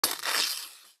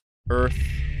Earth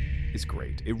is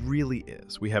great. It really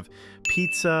is. We have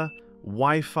pizza,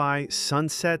 Wi-Fi,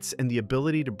 sunsets, and the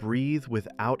ability to breathe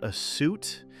without a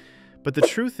suit. But the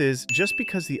truth is, just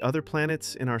because the other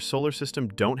planets in our solar system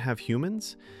don't have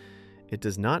humans, it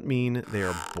does not mean they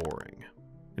are boring.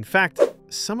 In fact,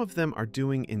 some of them are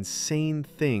doing insane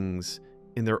things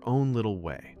in their own little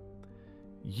way.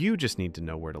 You just need to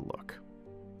know where to look.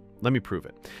 Let me prove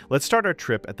it. Let's start our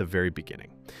trip at the very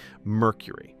beginning.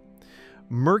 Mercury.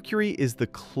 Mercury is the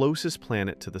closest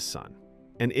planet to the Sun,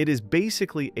 and it is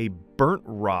basically a burnt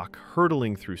rock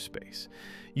hurtling through space.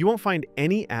 You won't find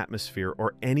any atmosphere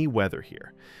or any weather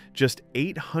here, just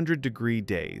 800-degree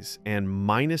days and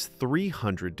minus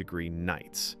 300-degree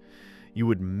nights. You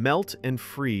would melt and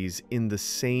freeze in the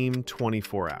same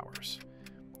 24 hours.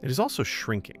 It is also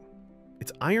shrinking.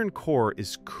 Its iron core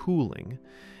is cooling,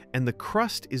 and the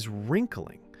crust is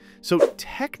wrinkling. So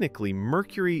technically,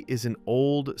 Mercury is an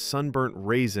old, sunburnt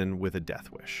raisin with a death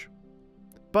wish.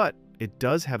 But it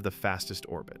does have the fastest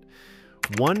orbit.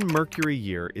 One Mercury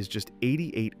year is just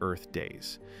 88 Earth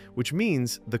days, which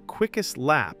means the quickest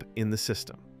lap in the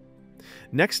system.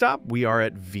 Next up, we are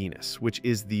at Venus, which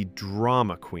is the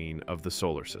drama queen of the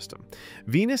solar system.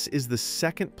 Venus is the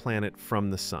second planet from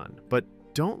the Sun, but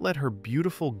don't let her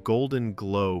beautiful golden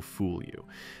glow fool you.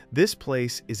 This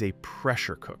place is a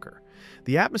pressure cooker.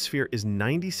 The atmosphere is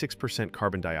 96%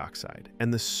 carbon dioxide,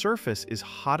 and the surface is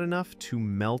hot enough to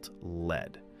melt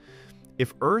lead.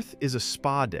 If Earth is a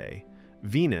spa day,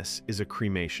 Venus is a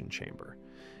cremation chamber.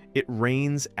 It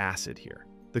rains acid here.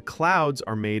 The clouds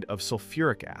are made of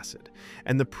sulfuric acid,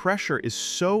 and the pressure is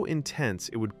so intense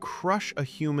it would crush a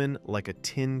human like a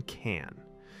tin can.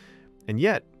 And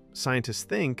yet, scientists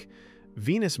think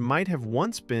Venus might have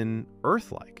once been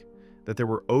Earth-like, that there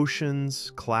were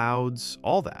oceans, clouds,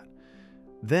 all that.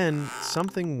 Then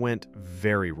something went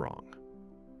very wrong.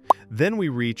 Then we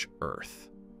reach Earth.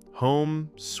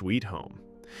 Home, sweet home.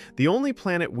 The only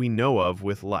planet we know of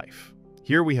with life.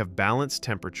 Here we have balanced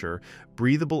temperature,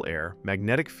 breathable air,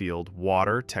 magnetic field,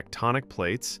 water, tectonic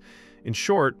plates. In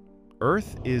short,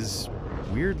 Earth is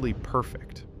weirdly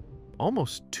perfect.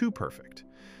 Almost too perfect.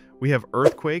 We have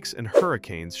earthquakes and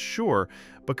hurricanes, sure,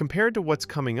 but compared to what's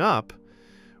coming up,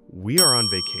 we are on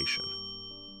vacation.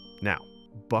 Now,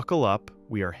 buckle up,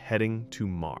 we are heading to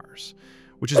Mars,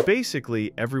 which is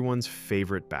basically everyone's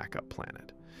favorite backup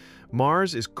planet.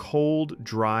 Mars is cold,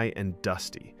 dry, and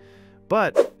dusty,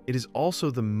 but it is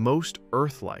also the most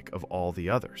Earth-like of all the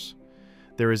others.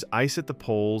 There is ice at the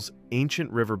poles,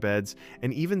 ancient riverbeds,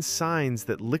 and even signs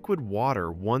that liquid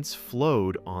water once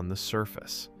flowed on the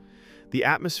surface. The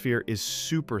atmosphere is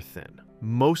super thin,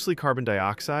 mostly carbon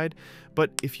dioxide, but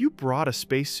if you brought a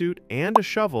spacesuit and a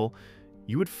shovel,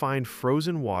 you would find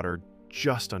frozen water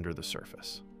just under the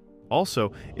surface.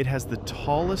 Also, it has the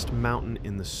tallest mountain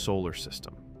in the solar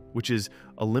system, which is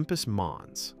Olympus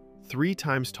Mons, 3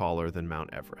 times taller than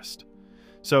Mount Everest.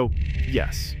 So,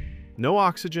 yes, no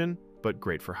oxygen, but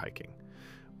great for hiking.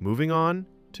 Moving on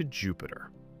to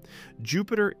Jupiter.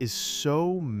 Jupiter is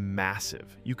so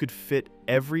massive, you could fit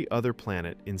every other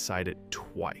planet inside it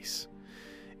twice.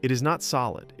 It is not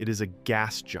solid, it is a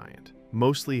gas giant,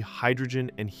 mostly hydrogen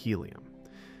and helium.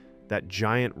 That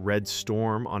giant red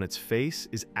storm on its face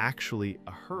is actually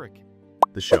a hurricane.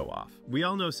 The show-off. We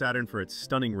all know Saturn for its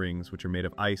stunning rings, which are made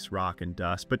of ice, rock, and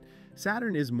dust, but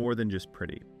Saturn is more than just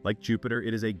pretty. Like Jupiter,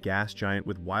 it is a gas giant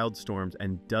with wild storms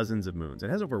and dozens of moons. It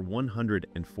has over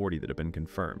 140 that have been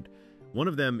confirmed. One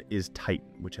of them is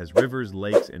Titan, which has rivers,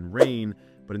 lakes, and rain,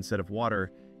 but instead of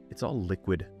water, it's all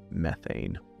liquid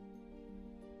methane.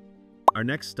 Our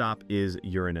next stop is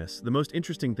Uranus. The most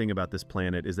interesting thing about this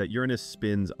planet is that Uranus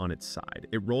spins on its side.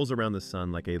 It rolls around the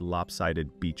sun like a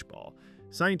lopsided beach ball.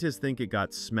 Scientists think it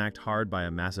got smacked hard by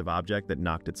a massive object that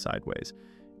knocked it sideways.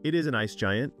 It is an ice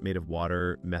giant made of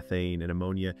water, methane, and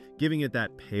ammonia, giving it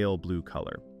that pale blue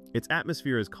color. Its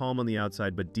atmosphere is calm on the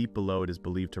outside, but deep below it is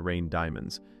believed to rain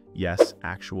diamonds. Yes,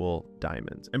 actual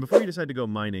diamonds. And before you decide to go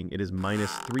mining, it is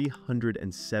minus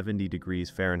 370 degrees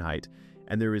Fahrenheit,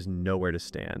 and there is nowhere to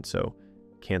stand, so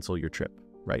cancel your trip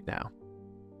right now.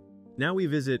 Now we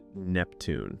visit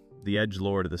Neptune, the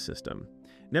edgelord of the system.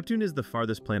 Neptune is the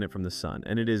farthest planet from the Sun,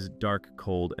 and it is dark,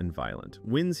 cold, and violent.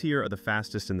 Winds here are the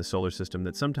fastest in the solar system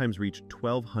that sometimes reach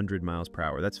 1,200 miles per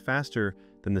hour. That's faster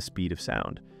than the speed of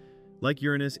sound. Like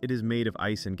Uranus, it is made of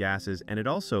ice and gases, and it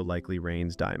also likely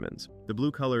rains diamonds. The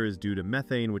blue color is due to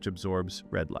methane, which absorbs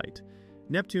red light.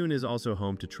 Neptune is also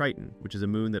home to Triton, which is a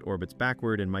moon that orbits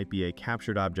backward and might be a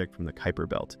captured object from the Kuiper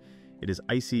Belt. It is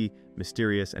icy,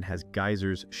 mysterious, and has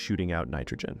geysers shooting out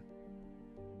nitrogen.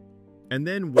 And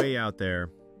then way out there,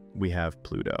 we have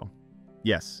Pluto.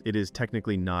 Yes, it is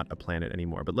technically not a planet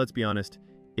anymore, but let's be honest,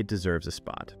 it deserves a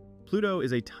spot. Pluto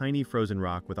is a tiny frozen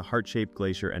rock with a heart-shaped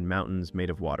glacier and mountains made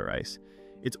of water ice.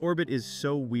 Its orbit is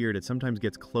so weird it sometimes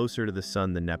gets closer to the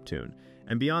sun than Neptune,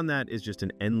 and beyond that is just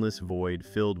an endless void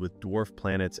filled with dwarf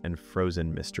planets and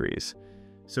frozen mysteries.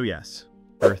 So yes,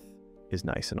 Earth is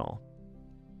nice and all.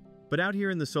 But out here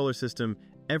in the solar system,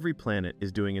 every planet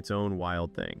is doing its own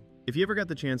wild thing. If you ever got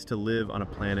the chance to live on a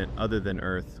planet other than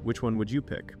Earth, which one would you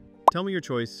pick? Tell me your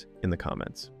choice in the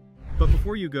comments. But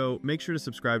before you go, make sure to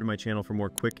subscribe to my channel for more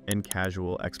quick and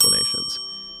casual explanations.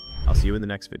 I'll see you in the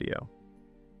next video.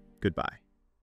 Goodbye.